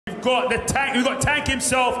got the Tank. We got Tank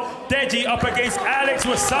himself, Deji, up against Alex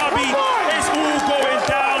Wassabi. It's all going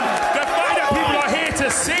down. The fight that people are here to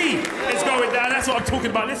see is going down. That's what I'm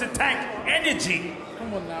talking about. Listen, Tank, energy.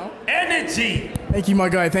 Come on now. Energy. Thank you, my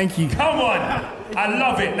guy. Thank you. Come on. I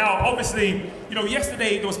love it. Now, obviously, you know,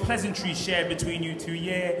 yesterday there was pleasantries shared between you two.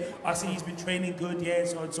 Yeah, I see he's been training good, yeah,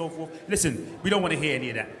 so on and so forth. Listen, we don't want to hear any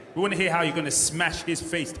of that. We want to hear how you're going to smash his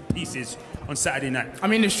face to pieces on Saturday night. I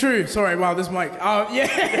mean, it's true. Sorry, wow, this mic.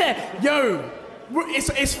 Yeah, yo,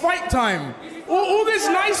 it's fight time. All this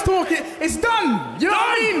nice talk, it's done. You know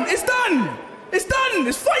what I mean? It's done. It's done.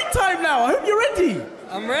 It's fight time now. I hope you're ready.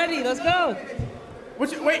 I'm ready. Let's go.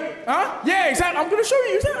 Wait, huh? Yeah, exactly. I'm going to show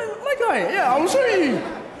you. My guy. Yeah, I will show you.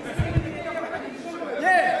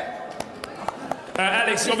 Yeah.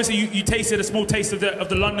 Alex, obviously you tasted a small taste of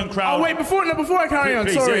the London crowd. Oh wait, before I carry on,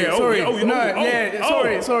 please, sorry. Yeah,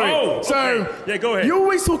 go ahead. You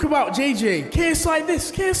always talk about JJ, KSI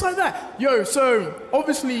this, KSI that. Yo, so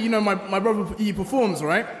obviously you know my brother he performs,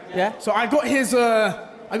 right? Yeah. So I got him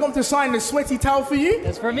to sign this sweaty towel for you.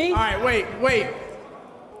 That's for me. All right, wait.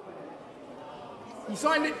 He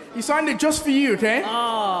signed it just for you, okay?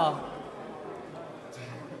 Oh.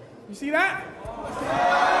 You see that? You see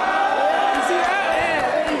that?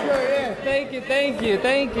 Yeah, there you go, yeah.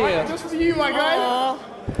 Thank you. Right, just for you, my guy. Aww.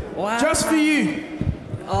 Wow. Just for you.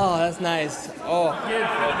 Oh, that's nice. Oh.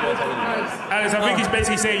 Alex, I think he's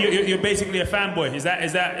basically saying you're basically a fanboy. Is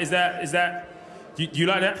that? Do you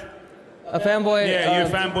like that? A fanboy? Yeah, you're a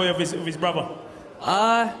fanboy of his brother.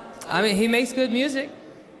 I mean, he makes good music.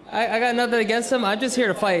 I got nothing against him. I'm just here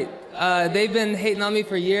to fight. They've been hating on me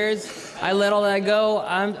for years. I let all that go.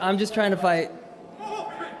 I'm just trying to fight.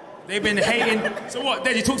 They've been hating. So what?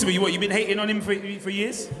 Deji, talk to me. You've been hating on him for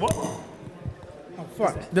years? What? Oh,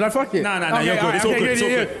 fuck. Did I fuck it? No, okay, you're good. It's all good. It's all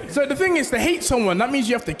good. So the thing is, to hate someone, that means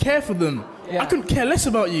you have to care for them. Yeah. I couldn't care less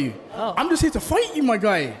about you. Oh. I'm just here to fight you, my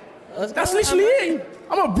guy. That's literally it.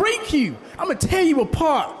 I'm gonna break you. I'm gonna tear you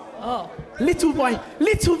apart. Oh. Little by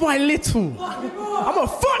little. I'm gonna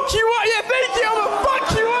fuck you up. Yeah, thank you. I'm gonna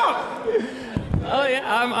fuck you up. Oh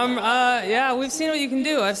yeah, yeah. We've seen what you can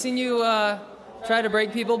do. I've seen you try to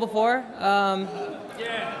break people before.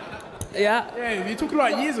 Yeah, you're talking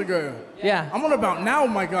about years ago. Yeah. I'm on about now,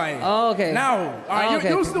 my guy. Oh, okay. Now. All right,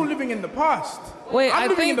 you're still living in the past. Wait, I'm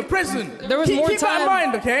living in the present. There was more keep time. Keep that in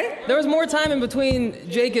mind, okay? There was more time in between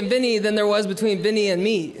Jake and Vinny than there was between Vinny and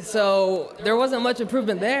me. So there wasn't much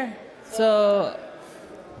improvement there. So.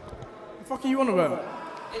 What the fuck are you on about?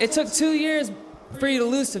 It took 2 years for you to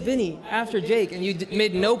lose to Vinny after Jake, and you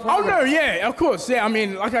made no progress. Oh no, yeah, of course, yeah. I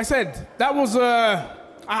mean, like I said, that was I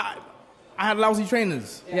had lousy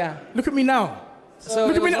trainers. Yeah. Look at me now. So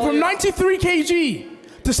look at me now, from 93 kg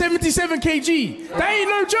to 77 kg. That ain't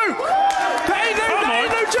no joke. That ain't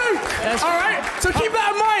no joke. All right. So keep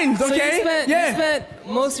that in mind, okay? So you spent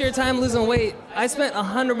most of your time losing weight. I spent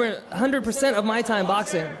 100% of my time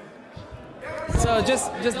boxing. So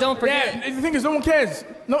just don't forget. Yeah, the thing is, no one cares.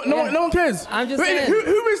 No one cares. I'm just saying.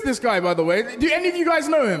 Who is this guy, by the way? Do any of you guys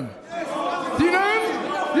know him? Do you know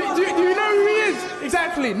him? Do you know who he is?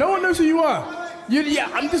 Exactly. No one knows who you are.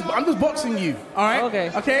 I'm just boxing you. All right.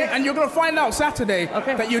 Okay. Okay. And you're gonna find out Saturday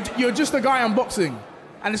that you're just a guy I'm boxing,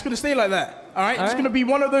 and it's gonna stay like that. All right. It's gonna be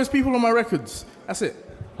one of those people on my records. That's it.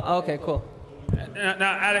 Okay. Cool.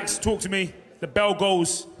 Now, Alex, talk to me. The bell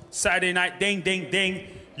goes Saturday night. Ding, ding, ding.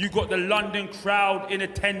 You got the London crowd in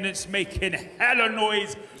attendance making hella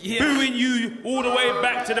noise, booing you all the way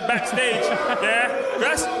back to the backstage. Yeah,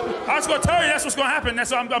 I just got to tell you, that's what's going to happen. That's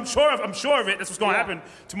what I'm sure of it. That's what's going to happen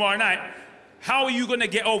tomorrow night. How are you going to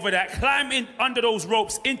get over that? Climb in under those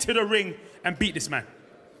ropes into the ring and beat this man.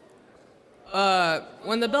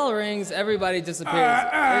 When the bell rings, everybody disappears.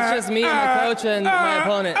 It's just me and the coach and my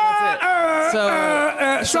opponent. That's it.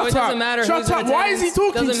 So it doesn't matter who's in attendance. Why is he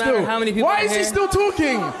talking doesn't still? Matter how many people Why is he still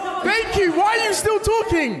talking? Thank you. Why are you still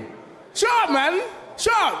talking? Shut up, man.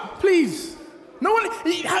 Shut up, please. No one.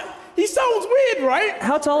 He sounds weird, right?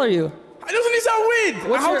 How tall are you? Doesn't he sound weird?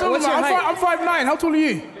 What's your height? I'm 5'9". How tall are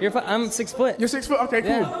you? I'm 6 foot. You're 6 foot. Okay, cool.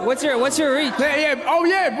 Yeah. What's your reach? Yeah. Oh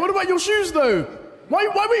yeah. What about your shoes though? Why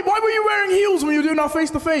were you wearing heels when you were doing our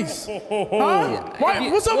face-to-face? Huh?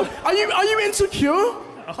 What's up? Are you insecure?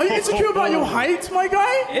 Are you insecure about your height, my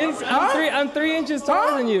guy? I'm 3 inches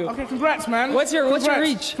taller than you. Okay, congrats, man. What's your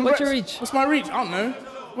reach? Congrats. What's your reach? What's my reach? I don't know.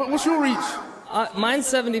 What's your reach? Mine's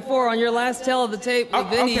 74. On your last tale of the tape with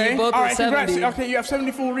Vinny, you both were 70. Congrats. Okay, you have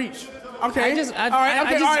 74 reach. Okay. All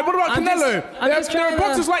right. What about Canelo? There are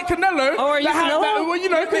boxers like Canelo. Oh, are you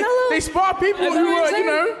Canelo? They spar people who are,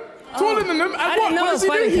 taller than them. And I didn't know what I was does he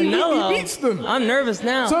fighting do? Canelo. He beats them. I'm nervous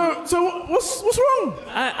now. So what's wrong?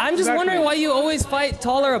 I'm just wondering why you always fight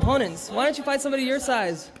taller opponents. Why don't you fight somebody your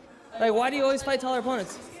size? Like, why do you always fight taller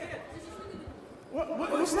opponents?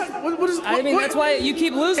 What's that? That's why you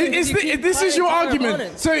keep losing. This is your argument.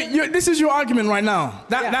 Opponents. So this is your argument right now.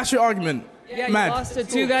 That's your argument. Yeah, Mad. you lost to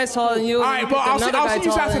 2 guys taller than you. All right, but I'll see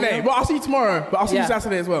you Saturday. But I'll see you tomorrow. But I'll see you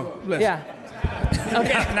Saturday as well. Bless. Yeah.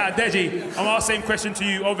 Okay. Now, Deji, I'm asking the same question to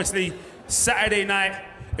you. Obviously, Saturday night,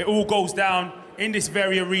 it all goes down in this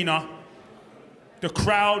very arena. The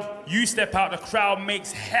crowd, you step out, the crowd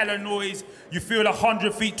makes hella noise. You feel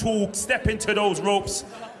 100 feet tall, step into those ropes.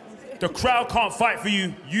 The crowd can't fight for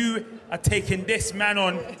you. You are taking this man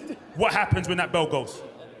on. What happens when that bell goes?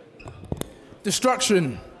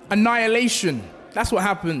 Destruction, annihilation. That's what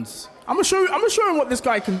happens. I'm gonna show him what this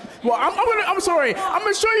guy can. Well, I'm sorry. I'm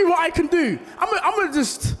gonna show you what I can do. I'm gonna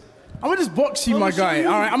just box you, my guy.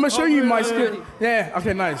 All right. I'm gonna show you my skill. Yeah.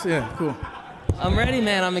 Okay. Nice. Yeah. Cool. I'm ready,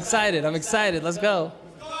 man. I'm excited. Let's go.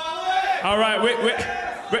 All right. Wait.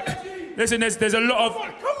 Listen. There's a lot of.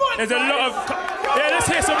 Yeah. Let's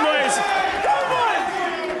hear some noise.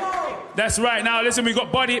 That's right. Now listen. We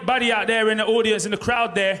got Buddy out there in the audience, in the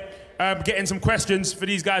crowd there. Getting some questions for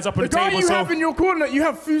these guys up on the table. The guy you have in your corner, you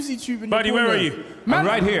have Fuzi Tube in your corner. Buddy, where are you? I'm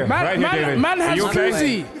right here. David. Man has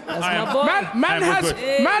Fuzi.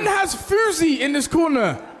 Man has Fuzi in this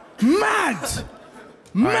corner. Mad.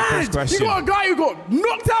 Right, you got a guy who got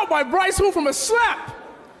knocked out by Bryce Hall from a slap.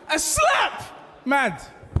 A slap. Mad.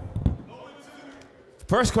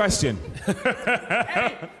 First question.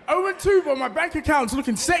 Hey, 0-2, but my bank account's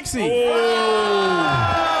looking sexy.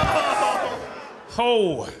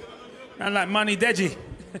 Oh. Man like money, Deji.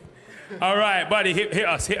 All right, buddy, hit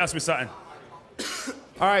us with something.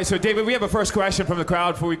 All right, so David, we have a first question from the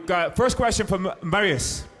crowd. We got first question from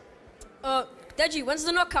Marius. Deji, when's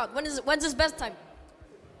the knockout? When's his bedtime?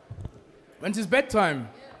 When's his bedtime?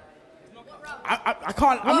 I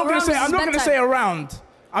can't. I'm not gonna say around.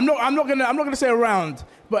 I'm not gonna say around,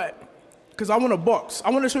 but because I want to box.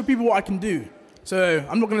 I want to show people what I can do. So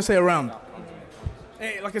I'm not gonna say around.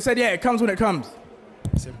 Hey, like I said, yeah, it comes when it comes.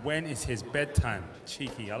 I said, when is his bedtime?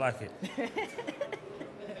 Cheeky, I like it.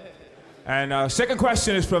 And second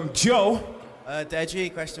question is from Joe.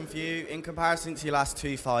 Deji, question for you. In comparison to your last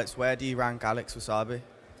 2 fights, where do you rank Alex Wassabi?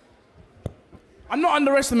 I'm not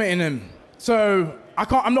underestimating him. So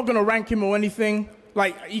I'm not gonna rank him or anything.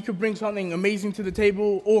 Like, he could bring something amazing to the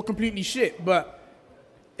table or completely shit, but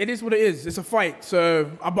it is what it is. It's a fight,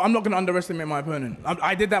 so I'm not gonna underestimate my opponent.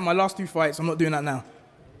 I did that in my last 2 fights. I'm not doing that now.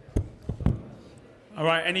 All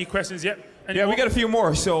right, any questions yet? Yeah, we got a few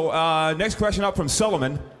more. So next question up from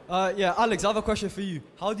Solomon. Yeah, Alex, I have a question for you.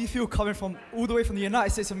 How do you feel coming from all the way from the United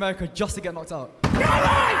States of America just to get knocked out?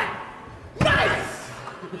 Nice!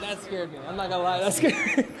 That scared me. I'm not gonna lie, that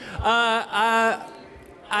scared me.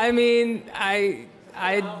 I mean, I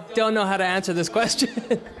don't know how to answer this question.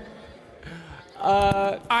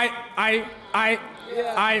 Yeah.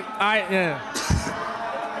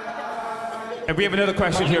 And we have another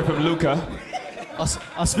question here from Luca.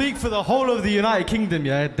 I speak for the whole of the United Kingdom,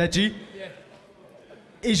 yeah, Deji. Yeah.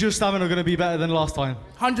 Is your stamina going to be better than last time?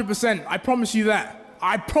 100%. I promise you that.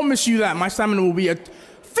 I promise you that. My stamina will be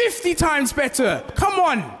 50 times better. Come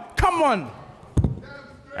on.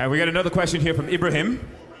 And we got another question here from Ibrahim.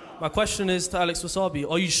 My question is to Alex Wassabi.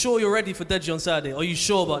 Are you sure you're ready for Deji on Saturday? Are you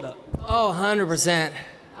sure about that? Oh, 100%.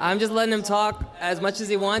 I'm just letting him talk as much as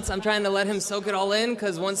he wants. I'm trying to let him soak it all in,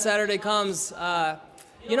 because once Saturday comes,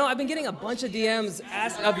 you know, I've been getting a bunch of DMs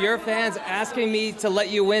of your fans asking me to let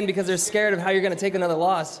you win because they're scared of how you're going to take another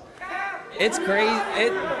loss. It's crazy.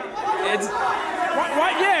 It's...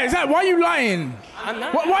 Why are you lying? I'm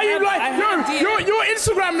not. Why are you lying? Your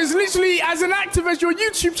Instagram is literally as inactive as your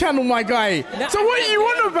YouTube channel, my guy. No, so what are you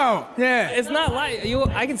on about? Yeah. It's not like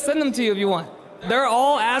I can send them to you if you want. They're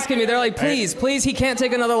all asking me. They're like, please, he can't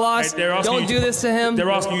take another loss. Don't do this to him.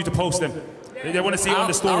 They're asking you to post them. They want to see it on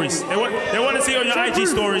the stories. They want to see it on your IG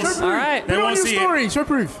stories. All right. They won't see it. Show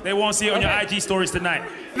proof. They won't see it on your IG stories tonight.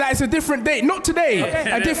 That is a different date. Not today.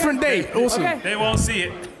 Okay. A different date. Awesome. Okay. They won't see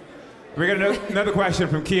it. We got another question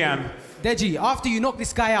from Kian. Deji, after you knock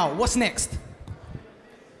this guy out, what's next?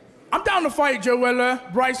 I'm down to fight Joe Weller,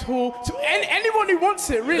 Bryce Hall, anyone who wants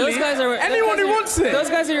it, really. Anyone who wants it. Those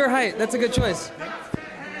guys are your height. That's a good choice.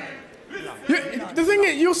 The thing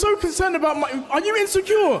is, you're so concerned about are you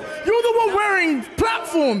insecure? You're the one wearing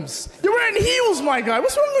platforms. You're wearing heels, my guy.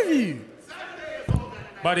 What's wrong with you?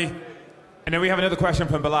 Buddy. And then we have another question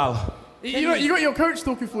from Bilal. You got your coach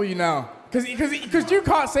talking for you now. Because you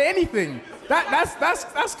can't say anything.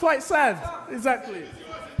 That's quite sad. Exactly.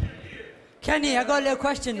 Kenny, I got a little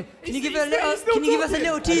question. Can you give us a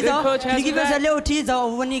little teaser? Can you give us a little teaser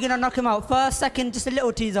of when you're gonna knock him out? First, second, just a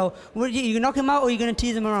little teaser. You gonna knock him out or you gonna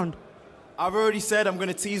tease him around? I've already said I'm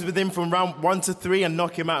gonna tease with him from round 1 to 3 and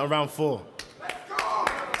knock him out in round 4.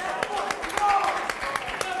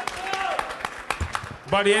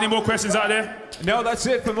 Buddy, any more questions out there? No, that's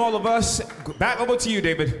it from all of us. Back over to you,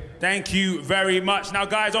 David. Thank you very much. Now,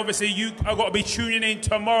 guys, obviously, you are got to be tuning in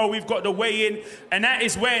tomorrow. We've got the weigh-in, and that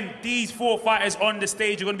is when these 4 fighters on the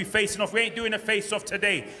stage are going to be facing off. We ain't doing a face-off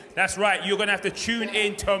today. That's right. You're going to have to tune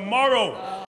in tomorrow.